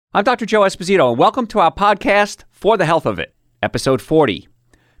I'm Dr. Joe Esposito, and welcome to our podcast, For the Health of It, episode 40.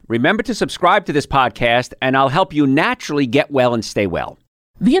 Remember to subscribe to this podcast, and I'll help you naturally get well and stay well.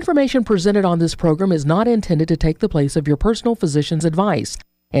 The information presented on this program is not intended to take the place of your personal physician's advice,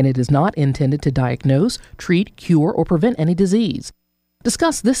 and it is not intended to diagnose, treat, cure, or prevent any disease.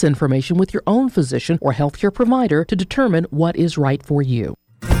 Discuss this information with your own physician or healthcare provider to determine what is right for you.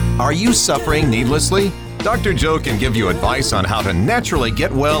 Are you suffering needlessly? Dr. Joe can give you advice on how to naturally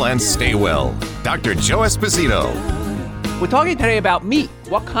get well and stay well. Dr. Joe Esposito. We're talking today about meat,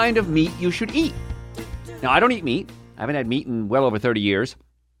 what kind of meat you should eat. Now, I don't eat meat. I haven't had meat in well over 30 years.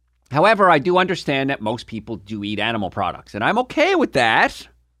 However, I do understand that most people do eat animal products, and I'm okay with that.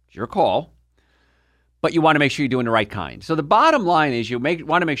 It's your call. But you want to make sure you're doing the right kind. So the bottom line is you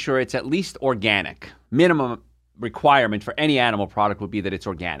want to make sure it's at least organic. Minimum requirement for any animal product would be that it's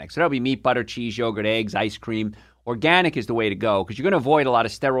organic. So that'll be meat, butter, cheese, yogurt, eggs, ice cream. Organic is the way to go because you're going to avoid a lot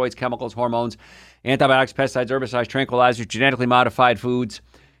of steroids, chemicals, hormones, antibiotics, pesticides, herbicides, tranquilizers, genetically modified foods.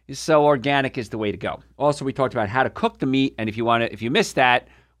 So organic is the way to go. Also, we talked about how to cook the meat, and if you missed that,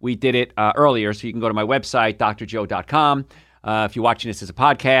 we did it earlier, so you can go to my website, drjoe.com. If you're watching this as a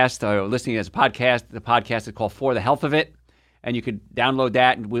podcast or listening as a podcast, the podcast is called For the Health of It. And you could download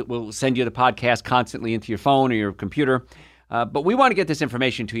that, and we'll send you the podcast constantly into your phone or your computer. But we want to get this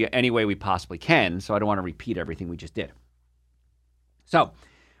information to you any way we possibly can, so I don't want to repeat everything we just did. So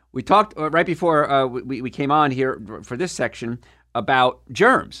we talked right before we came on here for this section about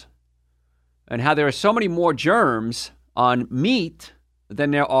germs and how there are so many more germs on meat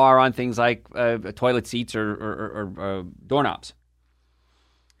than there are on things like toilet seats or doorknobs.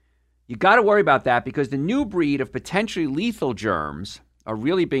 You got to worry about that because the new breed of potentially lethal germs are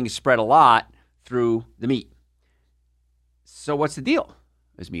really being spread a lot through the meat. So what's the deal?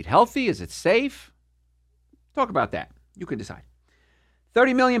 Is meat healthy? Is it safe? Talk about that. You can decide.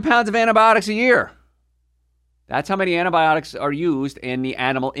 30 million pounds of antibiotics a year. That's how many antibiotics are used in the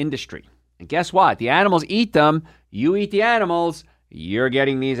animal industry. And guess what? The animals eat them. You eat the animals. You're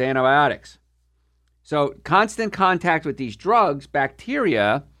getting these antibiotics. So constant contact with these drugs,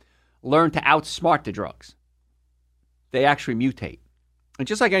 bacteria learn to outsmart the drugs. They actually mutate. And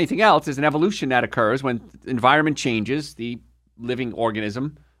just like anything else, there's an evolution that occurs when the environment changes, the living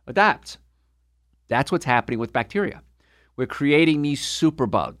organism adapts. That's what's happening with bacteria. We're creating these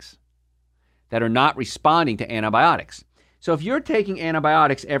superbugs that are not responding to antibiotics. So if you're taking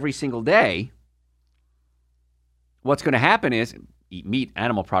antibiotics every single day, what's going to happen is eat meat,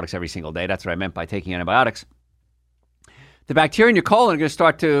 animal products every single day. That's what I meant by taking antibiotics. The bacteria in your colon are going to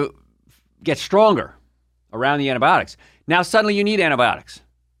start to get stronger around the antibiotics. Now suddenly you need antibiotics.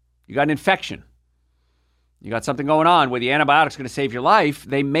 You got an infection. You got something going on where the antibiotic's going to save your life.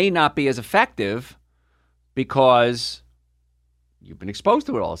 They may not be as effective because you've been exposed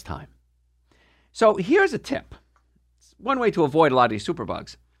to it all this time. So here's a tip. One way to avoid a lot of these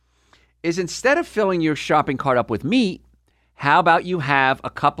superbugs is instead of filling your shopping cart up with meat, how about you have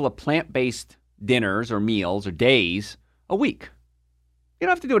a couple of plant-based dinners or meals or days a week? You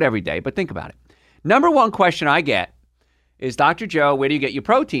don't have to do it every day, but think about it. Number one question I get is, Dr. Joe, where do you get your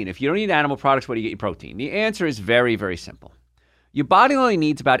protein? If you don't eat animal products, where do you get your protein? The answer is very, very simple. Your body only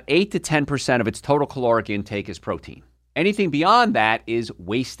needs about 8 to 10% of its total caloric intake as protein. Anything beyond that is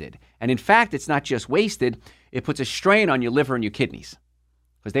wasted. And in fact, it's not just wasted, it puts a strain on your liver and your kidneys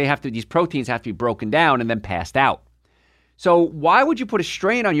because these proteins have to be broken down and then passed out. So why would you put a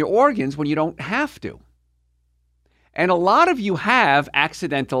strain on your organs when you don't have to? And a lot of you have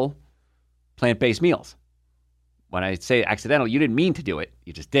accidental plant-based meals. When I say accidental, you didn't mean to do it.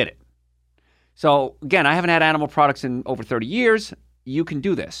 You just did it. So again, I haven't had animal products in over 30 years. You can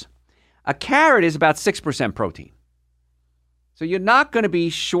do this. A carrot is about 6% protein. So you're not going to be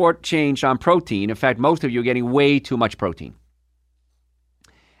shortchanged on protein. In fact, most of you are getting way too much protein.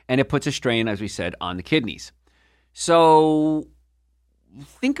 And it puts a strain, as we said, on the kidneys. So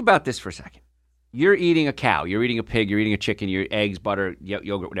think about this for a second. You're eating a cow, you're eating a pig, you're eating a chicken, you're eggs, butter,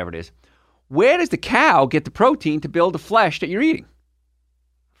 yogurt, whatever it is. Where does the cow get the protein to build the flesh that you're eating?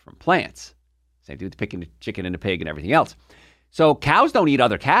 From plants. Same thing with the chicken and the pig and everything else. So cows don't eat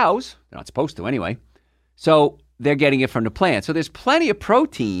other cows. They're not supposed to anyway. So they're getting it from the plant. So there's plenty of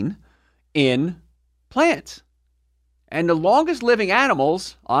protein in plants. And the longest living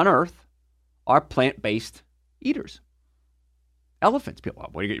animals on Earth are plant-based eaters. Elephants. People,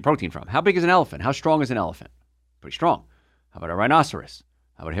 where do you get your protein from? How big is an elephant? How strong is an elephant? Pretty strong. How about a rhinoceros?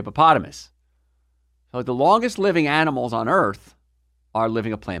 How about a hippopotamus? So the longest living animals on Earth are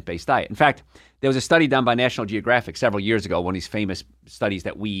living a plant-based diet. In fact, there was a study done by National Geographic several years ago, one of these famous studies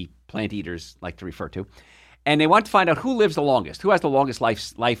that we plant eaters like to refer to. And they want to find out who lives the longest, who has the longest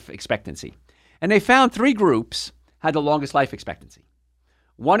life expectancy. And they found 3 groups had the longest life expectancy.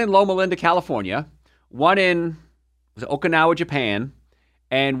 One in Loma Linda, California, one in Okinawa, Japan,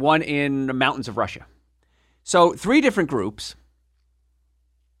 and one in the mountains of Russia. So 3 different groups,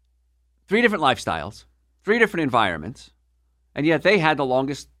 3 different lifestyles, 3 different environments, and yet they had the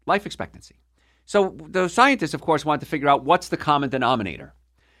longest life expectancy. So the scientists, of course, wanted to figure out what's the common denominator.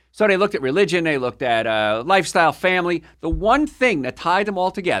 So they looked at religion, they looked at lifestyle, family. The one thing that tied them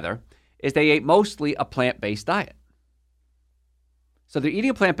all together is they ate mostly a plant-based diet. So they're eating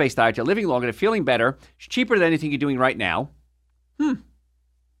a plant-based diet, they're living longer, they're feeling better, it's cheaper than anything you're doing right now.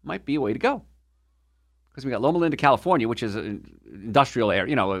 Might be a way to go. Because we got Loma Linda, California, which is an industrial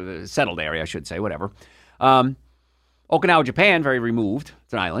area, a settled area, I should say, whatever. Okinawa, Japan, very removed.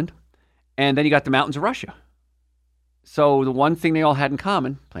 It's an island. And then you got the mountains of Russia. So the one thing they all had in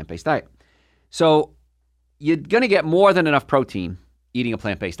common, plant-based diet. So you're going to get more than enough protein eating a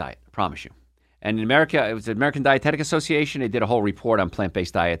plant-based diet, I promise you. And in America, it was the American Dietetic Association. They did a whole report on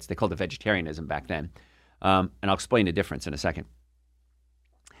plant-based diets. They called it vegetarianism back then. And I'll explain the difference in a second.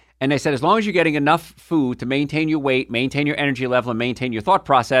 And they said, as long as you're getting enough food to maintain your weight, maintain your energy level, and maintain your thought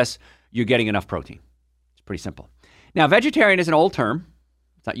process, you're getting enough protein. It's pretty simple. Now, vegetarian is an old term.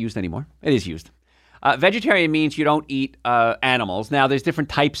 It's not used anymore. It is used. Vegetarian means you don't eat animals. Now, there's different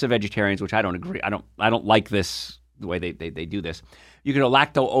types of vegetarians, which I don't agree. I don't like this, the way they do this. You can go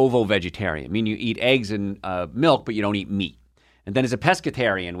lacto-ovo vegetarian, meaning you eat eggs and milk, but you don't eat meat. And then there's a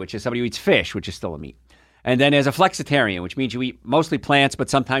pescatarian, which is somebody who eats fish, which is still a meat. And then there's a flexitarian, which means you eat mostly plants,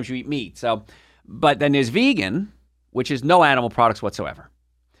 but sometimes you eat meat. But then there's vegan, which is no animal products whatsoever.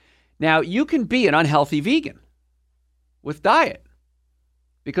 Now, you can be an unhealthy vegan with diet.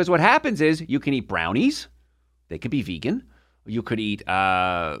 Because what happens is you can eat brownies. They could be vegan. You could eat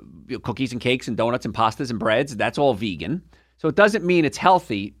cookies and cakes and donuts and pastas and breads. That's all vegan. So it doesn't mean it's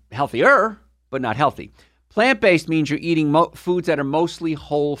healthier, but not healthy. Plant-based means you're eating foods that are mostly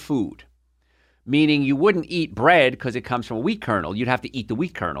whole food. Meaning you wouldn't eat bread because it comes from a wheat kernel. You'd have to eat the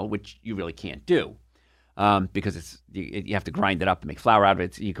wheat kernel, which you really can't do because you have to grind it up and make flour out of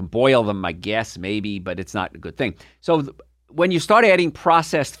it. You can boil them, I guess, maybe, but it's not a good thing. So when you start adding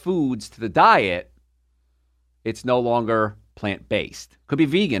processed foods to the diet, it's no longer plant-based. Could be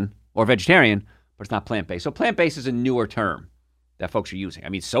vegan or vegetarian, but it's not plant-based. So plant-based is a newer term that folks are using. I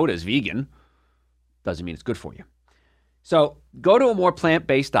mean, soda is vegan. Doesn't mean it's good for you. So go to a more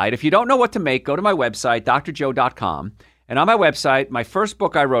plant-based diet. If you don't know what to make, go to my website, drjoe.com. And on my website, my first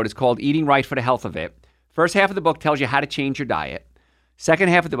book I wrote is called Eating Right for the Health of It. First half of the book tells you how to change your diet. Second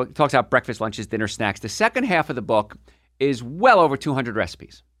half of the book talks about breakfast, lunches, dinner, snacks. The second half of the book is well over 200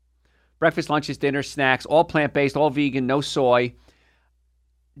 recipes. Breakfast, lunches, dinner, snacks, all plant-based, all vegan, no soy.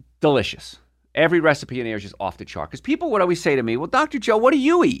 Delicious. Every recipe in there is just off the chart. Because people would always say to me, well, Dr. Joe, what do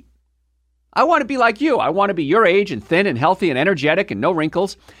you eat? I want to be like you. I want to be your age and thin and healthy and energetic and no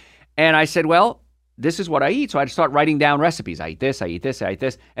wrinkles. And I said, well, this is what I eat. So I had to start writing down recipes. I eat this, I eat this, I eat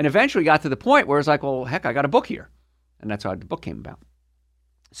this. And eventually got to the point where it's like, well, heck, I got a book here. And that's how the book came about.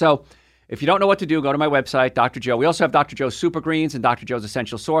 So if you don't know what to do, go to my website, Dr. Joe. We also have Dr. Joe's Super Greens and Dr. Joe's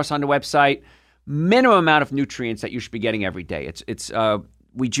Essential Source on the website. Minimum amount of nutrients that you should be getting every day.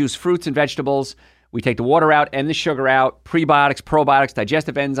 We juice fruits and vegetables. We take the water out and the sugar out, prebiotics, probiotics,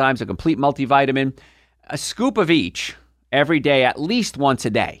 digestive enzymes, a complete multivitamin, a scoop of each every day, at least once a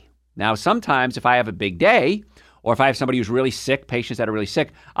day. Now, sometimes if I have a big day, or if I have somebody who's really sick, patients that are really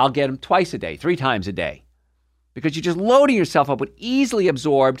sick, I'll get them twice a day, 3 times a day, because you're just loading yourself up with easily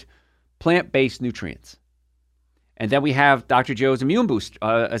absorbed plant-based nutrients. And then we have Dr. Joe's Immune Boost,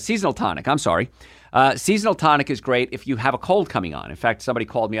 a seasonal tonic. Seasonal tonic is great if you have a cold coming on. In fact, somebody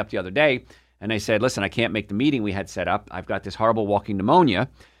called me up the other day, and they said, listen, I can't make the meeting we had set up. I've got this horrible walking pneumonia.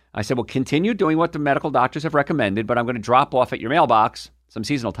 I said, well, continue doing what the medical doctors have recommended, but I'm going to drop off at your mailbox some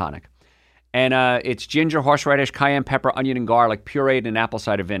seasonal tonic. And it's ginger, horseradish, cayenne pepper, onion, and garlic pureed in apple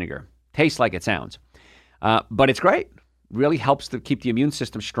cider vinegar. Tastes like it sounds. But it's great. Really helps to keep the immune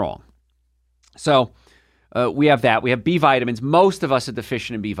system strong. So we have that. We have B vitamins. Most of us are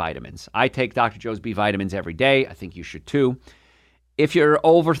deficient in B vitamins. I take Dr. Joe's B vitamins every day. I think you should too. If you're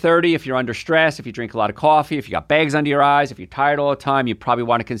over 30, if you're under stress, if you drink a lot of coffee, if you got bags under your eyes, if you're tired all the time, you probably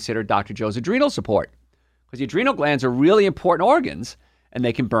want to consider Dr. Joe's adrenal support, because the adrenal glands are really important organs and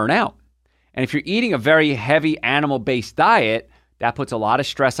they can burn out. And if you're eating a very heavy animal-based diet, that puts a lot of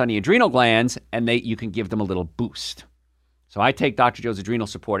stress on the adrenal glands and you can give them a little boost. So I take Dr. Joe's adrenal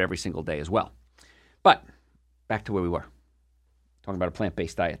support every single day as well. But back to where we were, talking about a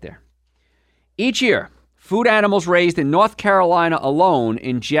plant-based diet there. Each year, food animals raised in North Carolina alone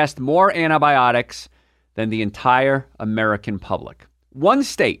ingest more antibiotics than the entire American public. One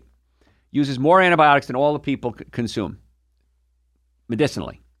state uses more antibiotics than all the people consume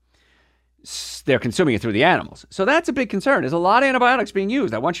medicinally. They're consuming it through the animals. So that's a big concern. There's a lot of antibiotics being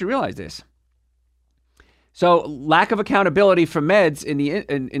used. I want you to realize this. So lack of accountability for meds in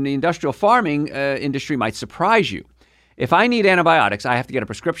the industrial farming industry might surprise you. If I need antibiotics, I have to get a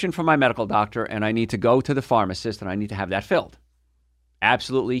prescription from my medical doctor, and I need to go to the pharmacist, and I need to have that filled.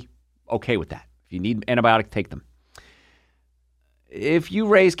 Absolutely okay with that. If you need antibiotics, take them. If you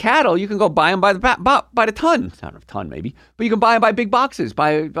raise cattle, you can go buy them by the ton. Not a ton, maybe, but you can buy them by big boxes,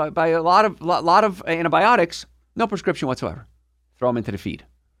 buy a lot of antibiotics, no prescription whatsoever. Throw them into the feed.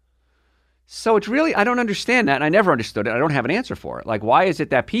 So it's really, I don't understand that, and I never understood it. I don't have an answer for it. Like, why is it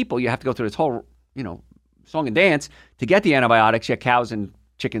that people, you have to go through this whole, song and dance to get the antibiotics, yet cows and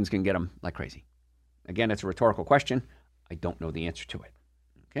chickens can get them like crazy? Again, it's a rhetorical question. I don't know the answer to it.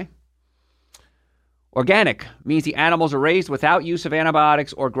 Okay. Organic means the animals are raised without use of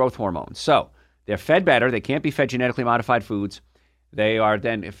antibiotics or growth hormones. So they're fed better. They can't be fed genetically modified foods. They are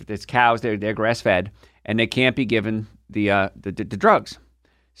then, if it's cows, they're grass-fed, and they can't be given the drugs.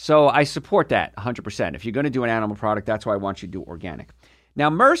 So I support that 100%. If you're going to do an animal product, that's why I want you to do organic. Now,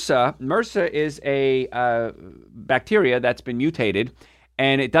 MRSA is a bacteria that's been mutated,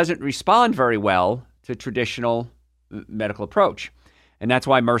 and it doesn't respond very well to traditional medical approach. And that's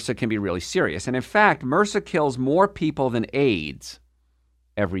why MRSA can be really serious. And in fact, MRSA kills more people than AIDS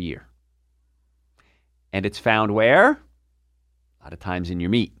every year. And it's found where? A lot of times in your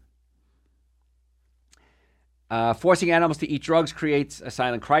meat. Forcing animals to eat drugs creates a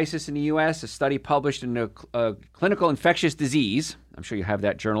silent crisis in the U.S. A study published in a Clinical Infectious Disease, I'm sure you have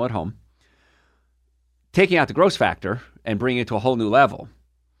that journal at home, taking out the gross factor and bringing it to a whole new level.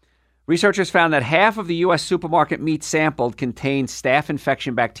 Researchers found that half of the U.S. supermarket meat sampled contained staph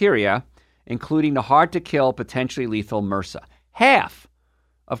infection bacteria, including the hard-to-kill, potentially lethal MRSA. Half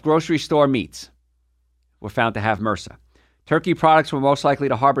of grocery store meats were found to have MRSA. Turkey products were most likely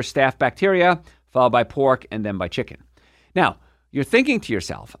to harbor staph bacteria, followed by pork, and then by chicken. Now, you're thinking to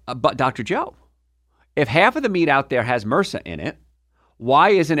yourself, but Dr. Joe, if half of the meat out there has MRSA in it, why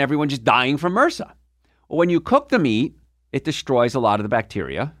isn't everyone just dying from MRSA? Well, when you cook the meat, it destroys a lot of the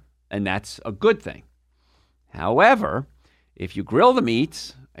bacteria, and that's a good thing. However, if you grill the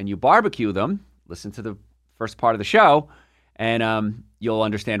meats and you barbecue them, listen to the first part of the show, and you'll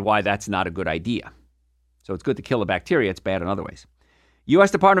understand why that's not a good idea. So it's good to kill the bacteria. It's bad in other ways.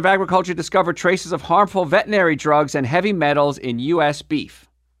 U.S. Department of Agriculture discovered traces of harmful veterinary drugs and heavy metals in U.S. beef.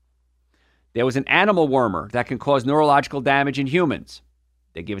 There was an animal wormer that can cause neurological damage in humans.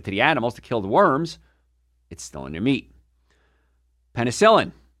 They give it to the animals to kill the worms. It's still in their meat.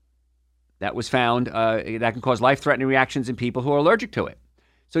 Penicillin. That was found that can cause life-threatening reactions in people who are allergic to it.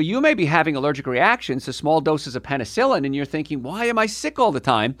 So you may be having allergic reactions to small doses of penicillin, and you're thinking, why am I sick all the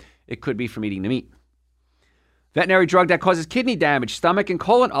time? It could be from eating the meat. Veterinary drug that causes kidney damage, stomach and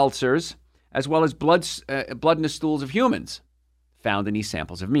colon ulcers, as well as blood in the stools of humans, found in these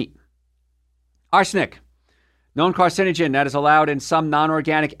samples of meat. Arsenic, known carcinogen that is allowed in some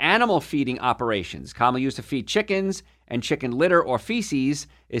non-organic animal feeding operations, commonly used to feed chickens, and chicken litter or feces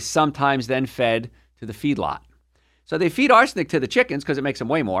is sometimes then fed to the feedlot. So they feed arsenic to the chickens because it makes them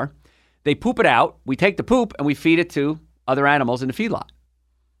weigh more. They poop it out. We take the poop and we feed it to other animals in the feedlot.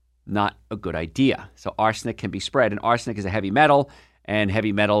 Not a good idea. So arsenic can be spread, and arsenic is a heavy metal, and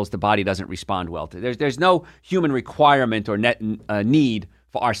heavy metals the body doesn't respond well to. There's no human requirement or need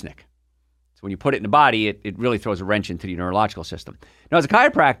for arsenic. So when you put it in the body, it really throws a wrench into the neurological system. Now, as a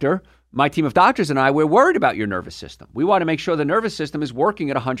chiropractor, my team of doctors and I, we're worried about your nervous system. We want to make sure the nervous system is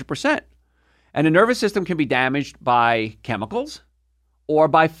working at 100%. And the nervous system can be damaged by chemicals or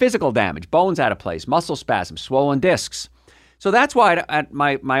by physical damage, bones out of place, muscle spasms, swollen discs. So that's why at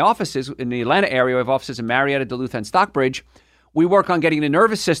my offices in the Atlanta area, we have offices in Marietta, Duluth, and Stockbridge. We work on getting the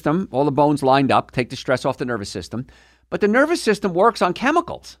nervous system, all the bones lined up, take the stress off the nervous system. But the nervous system works on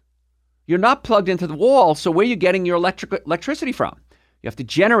chemicals. You're not plugged into the wall, so where are you getting your electricity from? You have to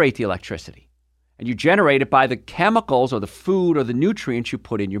generate the electricity. And you generate it by the chemicals or the food or the nutrients you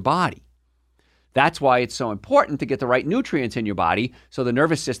put in your body. That's why it's so important to get the right nutrients in your body so the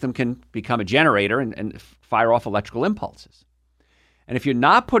nervous system can become a generator and fire off electrical impulses. And if you're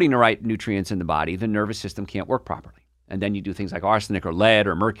not putting the right nutrients in the body, the nervous system can't work properly. And then you do things like arsenic or lead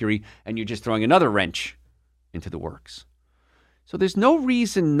or mercury, and you're just throwing another wrench into the works. So there's no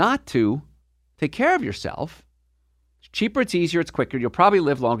reason not to take care of yourself. It's cheaper, it's easier, it's quicker. You'll probably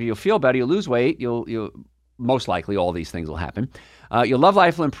live longer. You'll feel better. You'll lose weight. You'll most likely all these things will happen. Your love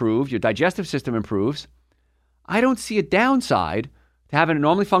life will improve. Your digestive system improves. I don't see a downside to having a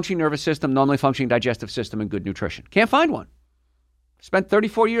normally functioning nervous system, normally functioning digestive system, and good nutrition? Can't find one. Spent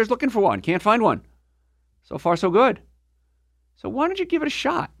 34 years looking for one. Can't find one. So far, so good. So why don't you give it a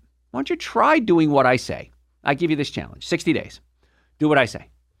shot? Why don't you try doing what I say? I give you this challenge, 60 days. Do what I say.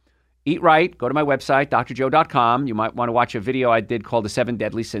 Eat right. Go to my website, drjoe.com. You might want to watch a video I did called The 7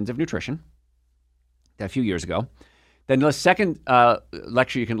 Deadly Sins of Nutrition a few years ago. Then the second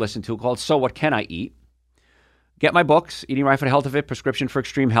lecture you can listen to called So What Can I Eat? Get my books, Eating Right for the Health of It, Prescription for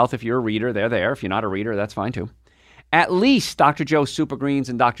Extreme Health. If you're a reader, they're there. If you're not a reader, that's fine too. At least Dr. Joe's Super Greens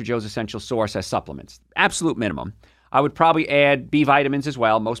and Dr. Joe's Essential Source as supplements. Absolute minimum. I would probably add B vitamins as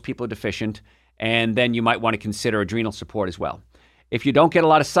well. Most people are deficient. And then you might want to consider adrenal support as well. If you don't get a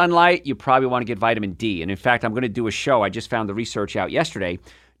lot of sunlight, you probably want to get vitamin D. And in fact, I'm going to do a show. I just found the research out yesterday.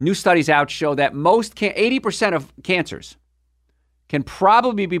 New studies out show that 80% of cancers can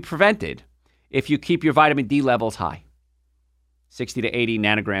probably be prevented if you keep your vitamin D levels high. 60 to 80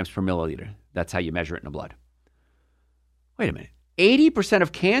 nanograms per milliliter. That's how you measure it in the blood. Wait a minute. 80%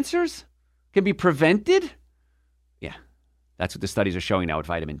 of cancers can be prevented? Yeah, that's what the studies are showing now with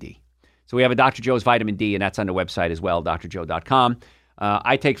vitamin D. So we have a Dr. Joe's Vitamin D, and that's on the website as well, drjoe.com.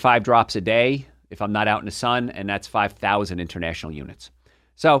 I take 5 drops a day if I'm not out in the sun, and that's 5,000 international units.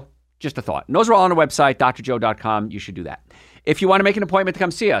 So just a thought. And those are all on the website, drjoe.com. You should do that. If you want to make an appointment to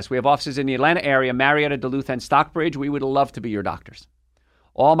come see us, we have offices in the Atlanta area, Marietta, Duluth, and Stockbridge. We would love to be your doctors.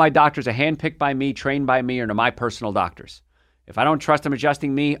 All my doctors are handpicked by me, trained by me, and are my personal doctors. If I don't trust them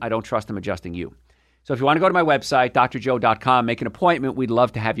adjusting me, I don't trust them adjusting you. So if you want to go to my website, drjoe.com, make an appointment, we'd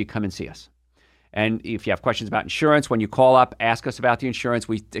love to have you come and see us. And if you have questions about insurance, when you call up, ask us about the insurance.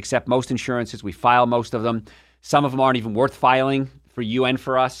 We accept most insurances. We file most of them. Some of them aren't even worth filing for you and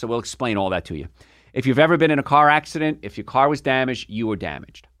for us, so we'll explain all that to you. If you've ever been in a car accident, if your car was damaged, you were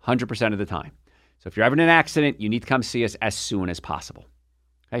damaged 100% of the time. So if you're ever in an accident, you need to come see us as soon as possible.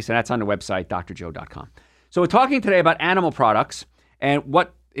 Okay, so that's on the website, drjoe.com. So we're talking today about animal products and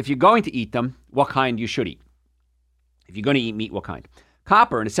what, if you're going to eat them, what kind you should eat. If you're going to eat meat, what kind?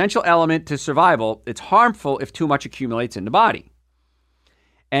 Copper, an essential element to survival, it's harmful if too much accumulates in the body.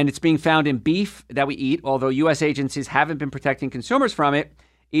 And it's being found in beef that we eat, although U.S. agencies haven't been protecting consumers from it,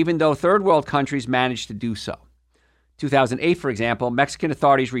 even though third world countries managed to do so. 2008, for example, Mexican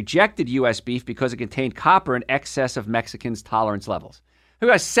authorities rejected U.S. beef because it contained copper in excess of Mexicans' tolerance levels. Who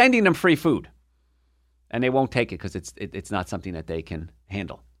are sending them free food, and they won't take it because it's not something that they can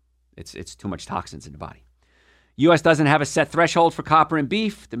handle. It's too much toxins in the body. U.S. doesn't have a set threshold for copper in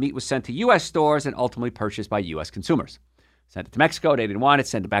beef. The meat was sent to U.S. stores and ultimately purchased by U.S. consumers. Sent it to Mexico. They didn't want it.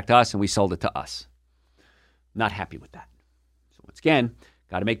 Sent it back to us, and we sold it to us. Not happy with that. So once again,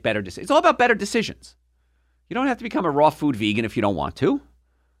 got to make better decisions. It's all about better decisions. You don't have to become a raw food vegan if you don't want to,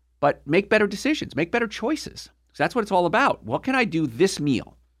 but make better decisions. Make better choices. Because that's what it's all about. What can I do this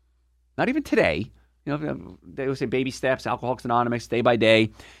meal? Not even today. You know, they always say baby steps, Alcoholics Anonymous, day by day.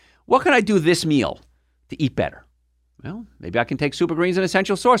 What can I do this meal to eat better? Well, maybe I can take Super Greens and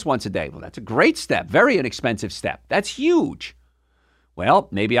Essential Source once a day. Well, that's a great step. Very inexpensive step. That's huge. Well,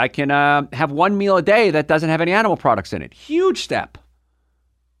 maybe I can have one meal a day that doesn't have any animal products in it. Huge step.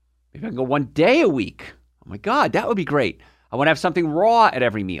 Maybe I can go one day a week. Oh my God, that would be great. I want to have something raw at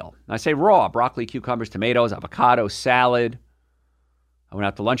every meal. And I say raw, broccoli, cucumbers, tomatoes, avocado, salad. I went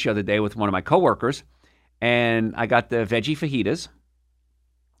out to lunch the other day with one of my coworkers, and I got the veggie fajitas.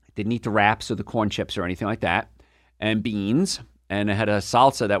 I didn't eat the wraps or the corn chips or anything like that. And beans, and I had a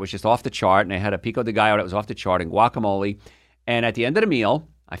salsa that was just off the chart, and I had a pico de gallo that was off the chart, and guacamole. And at the end of the meal,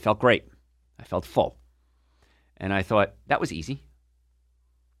 I felt great. I felt full. And I thought, that was easy.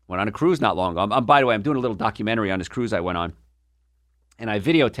 Went on a cruise not long ago. By the way, I'm doing a little documentary on this cruise I went on. And I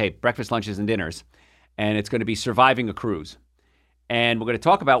videotaped breakfast, lunches, and dinners. And it's going to be Surviving a Cruise. And we're going to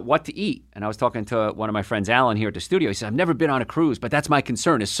talk about what to eat. And I was talking to one of my friends, Alan, here at the studio. He said, I've never been on a cruise, but that's my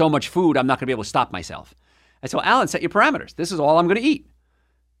concern. There's so much food, I'm not going to be able to stop myself. I said, well, Alan, set your parameters. This is all I'm going to eat.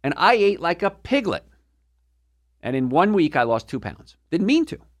 And I ate like a piglet. And in 1 week, I lost 2 pounds. Didn't mean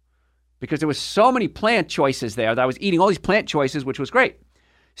to, because there was so many plant choices there that I was eating all these plant choices, which was great.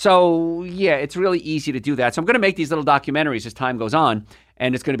 So, yeah, it's really easy to do that. So I'm going to make these little documentaries as time goes on,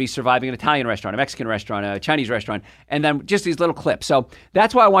 and it's going to be surviving an Italian restaurant, a Mexican restaurant, a Chinese restaurant, and then just these little clips. So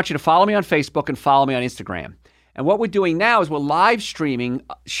that's why I want you to follow me on Facebook and follow me on Instagram. And what we're doing now is we're live streaming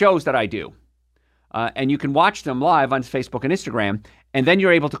shows that I do. And you can watch them live on Facebook and Instagram, and then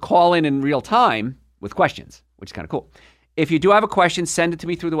you're able to call in real time with questions, which is kind of cool. If you do have a question, send it to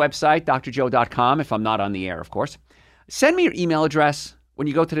me through the website, drjoe.com, if I'm not on the air, of course. Send me your email address when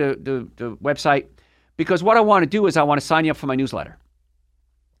you go to the website, because what I want to do is I want to sign you up for my newsletter.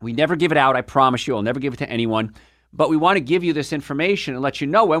 We never give it out, I promise you. I'll never give it to anyone. But we want to give you this information and let you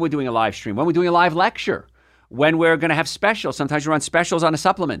know when we're doing a live stream, when we're doing a live lecture, when we're going to have specials. Sometimes we run specials on the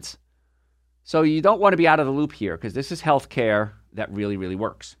supplements. So you don't want to be out of the loop here because this is healthcare that really, really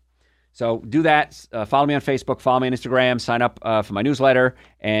works. So do that. Follow me on Facebook, follow me on Instagram, sign up for my newsletter,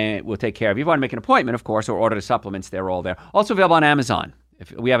 and we'll take care of you. If you want to make an appointment, of course, or order the supplements, they're all there. Also available on Amazon.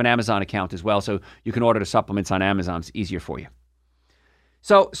 We have an Amazon account as well, so you can order the supplements on Amazon. It's easier for you.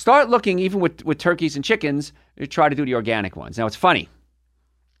 So start looking, even with turkeys and chickens, try to do the organic ones. Now, it's funny.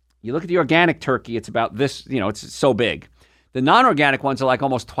 You look at the organic turkey, it's about this, it's so big. The non-organic ones are like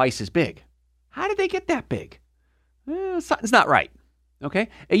almost twice as big. How did they get that big? Something's not right. Okay?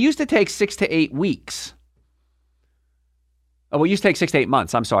 It used to take 6 to 8 weeks. It used to take 6 to 8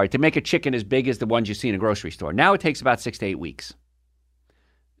 months, I'm sorry, to make a chicken as big as the ones you see in a grocery store. Now it takes about 6 to 8 weeks.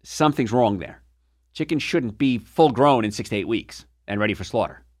 Something's wrong there. Chicken shouldn't be full grown in 6 to 8 weeks and ready for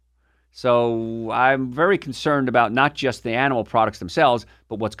slaughter. So I'm very concerned about not just the animal products themselves,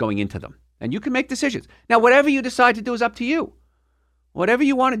 but what's going into them. And you can make decisions. Now, whatever you decide to do is up to you. Whatever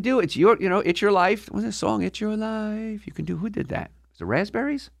you want to do, it's it's your life. What's the song? It's your life. You can do. Who did that? Was it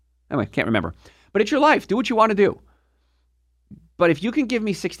Raspberries? Anyway, can't remember. But it's your life. Do what you want to do. But if you can give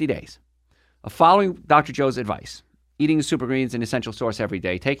me 60 days of following Dr. Joe's advice, eating the super greens and essential source every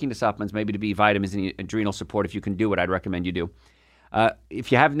day, taking the supplements, maybe to be vitamins and adrenal support, if you can do it, I'd recommend you do.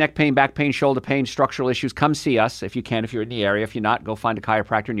 If you have neck pain, back pain, shoulder pain, structural issues, come see us if you can, if you're in the area. If you're not, go find a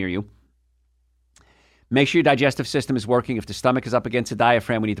chiropractor near you. Make sure your digestive system is working. If the stomach is up against the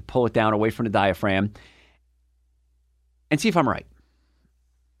diaphragm, we need to pull it down away from the diaphragm and see if I'm right.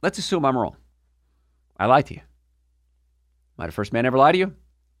 Let's assume I'm wrong. I lied to you. Am I the first man ever lie to you?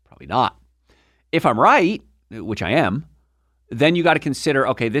 Probably not. If I'm right, which I am, then you got to consider,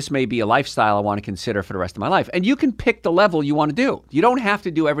 okay, this may be a lifestyle I want to consider for the rest of my life. And you can pick the level you want to do. You don't have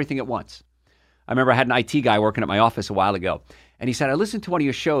to do everything at once. I remember I had an IT guy working at my office a while ago. And he said, I listened to one of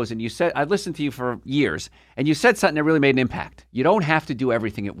your shows, and you said, I've listened to you for years, and you said something that really made an impact. You don't have to do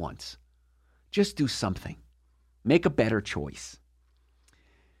everything at once. Just do something. Make a better choice.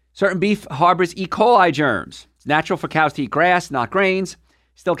 Certain beef harbors E. coli germs. It's natural for cows to eat grass, not grains.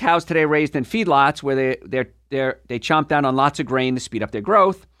 Still, cows today raised in feedlots where they chomp down on lots of grain to speed up their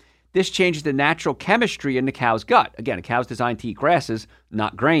growth. This changes the natural chemistry in the cow's gut. Again, a cow's designed to eat grasses,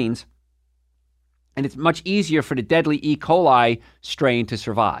 not grains. And it's much easier for the deadly E. coli strain to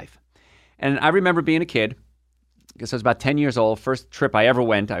survive. And I remember being a kid, I guess I was about 10 years old, first trip I ever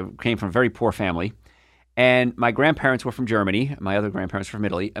went. I came from a very poor family. And my grandparents were from Germany. My other grandparents were from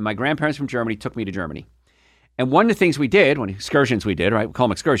Italy. And my grandparents from Germany took me to Germany. And one of the things we did, excursions we did, right? We call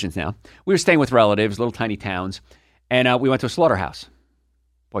them excursions now. We were staying with relatives, little tiny towns. And we went to a slaughterhouse.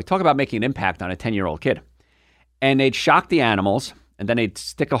 Boy, talk about making an impact on a 10-year-old kid. And they'd shock the animals. And then they'd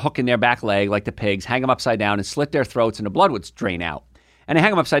stick a hook in their back leg like the pigs, hang them upside down and slit their throats and the blood would drain out. And they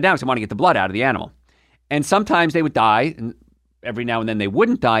hang them upside down because they want to get the blood out of the animal. And sometimes they would die, and every now and then they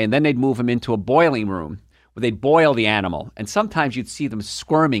wouldn't die, and then they'd move them into a boiling room where they'd boil the animal. And sometimes you'd see them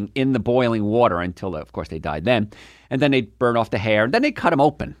squirming in the boiling water until, of course, they died then. And then they'd burn off the hair, and then they'd cut them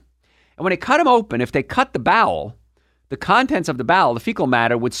open. And when they cut them open, if they cut the bowel, the contents of the bowel, the fecal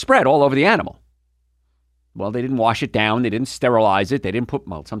matter, would spread all over the animal. Well, they didn't wash it down. They didn't sterilize it. They didn't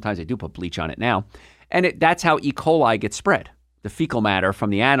sometimes they do put bleach on it now. And that's how E. coli gets spread. The fecal matter from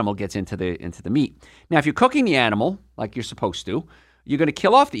the animal gets into the meat. Now, if you're cooking the animal like you're supposed to, you're going to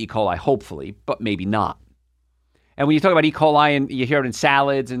kill off the E. coli, hopefully, but maybe not. And when you talk about E. coli and you hear it in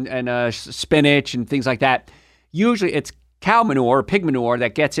salads and spinach and things like that, usually it's cow manure or pig manure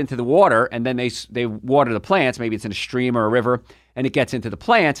that gets into the water, and then they water the plants. Maybe it's in a stream or a river, and it gets into the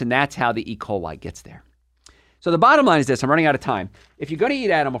plants, and that's how the E. coli gets there. So the bottom line is this. I'm running out of time. If you're going to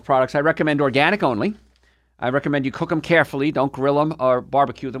eat animal products, I recommend organic only. I recommend you cook them carefully. Don't grill them or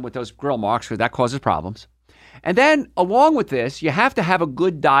barbecue them with those grill marks because that causes problems. And then along with this, you have to have a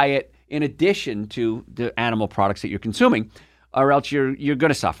good diet in addition to the animal products that you're consuming, or else you're going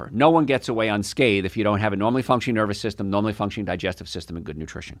to suffer. No one gets away unscathed if you don't have a normally functioning nervous system, normally functioning digestive system, and good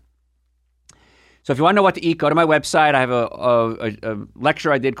nutrition. So if you want to know what to eat, go to my website. I have a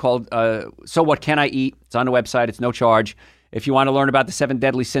lecture I did called So What Can I Eat? It's on the website. It's no charge. If you want to learn about the 7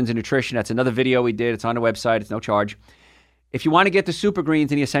 deadly sins of nutrition, that's another video we did. It's on the website. It's no charge. If you want to get the super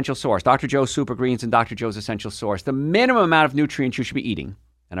greens and the essential source, Dr. Joe's super greens and Dr. Joe's essential source, the minimum amount of nutrients you should be eating,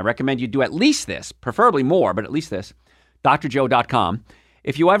 and I recommend you do at least this, preferably more, but at least this, drjoe.com.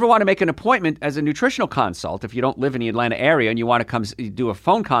 If you ever want to make an appointment as a nutritional consult, if you don't live in the Atlanta area and you want to come do a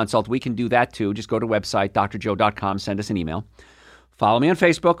phone consult, we can do that too. Just go to the website, drjoe.com, send us an email. Follow me on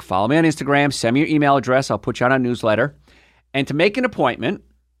Facebook, follow me on Instagram, send me your email address. I'll put you on a newsletter. And to make an appointment,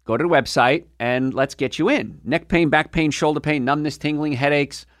 Go to the website and let's get you in. Neck pain, back pain, shoulder pain, numbness, tingling,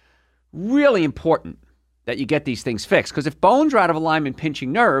 headaches. Really important that you get these things fixed, because if bones are out of alignment,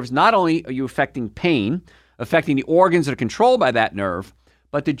 pinching nerves, not only are you affecting pain, affecting the organs that are controlled by that nerve,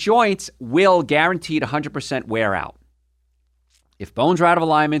 but the joints will guaranteed 100% wear out. If bones are out of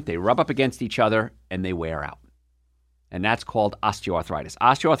alignment, they rub up against each other and they wear out. And that's called osteoarthritis.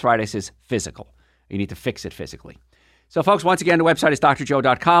 Osteoarthritis is physical. You need to fix it physically. So, folks, once again, the website is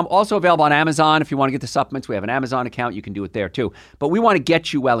drjoe.com. Also available on Amazon. If you want to get the supplements, we have an Amazon account. You can do it there, too. But we want to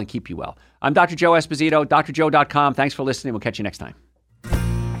get you well and keep you well. I'm Dr. Joe Esposito, drjoe.com. Thanks for listening. We'll catch you next time.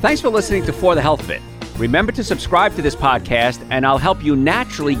 Thanks for listening to For the Health Bit. Remember to subscribe to this podcast, and I'll help you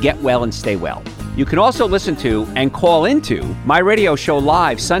naturally get well and stay well. You can also listen to and call into my radio show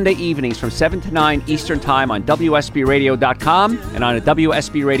live Sunday evenings from 7 to 9 Eastern Time on WSBRadio.com and on a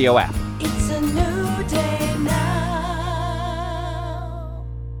WSB Radio app. It's a new day now.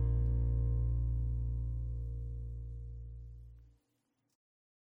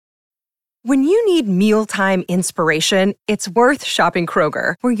 When you need mealtime inspiration, it's worth shopping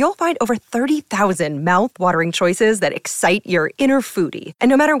Kroger, where you'll find over 30,000 mouth-watering choices that excite your inner foodie. And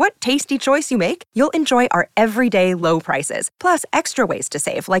no matter what tasty choice you make, you'll enjoy our everyday low prices, plus extra ways to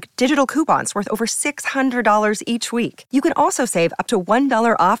save, like digital coupons worth over $600 each week. You can also save up to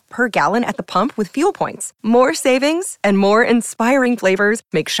 $1 off per gallon at the pump with fuel points. More savings and more inspiring flavors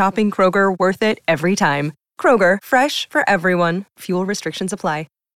make shopping Kroger worth it every time. Kroger, fresh for everyone. Fuel restrictions apply.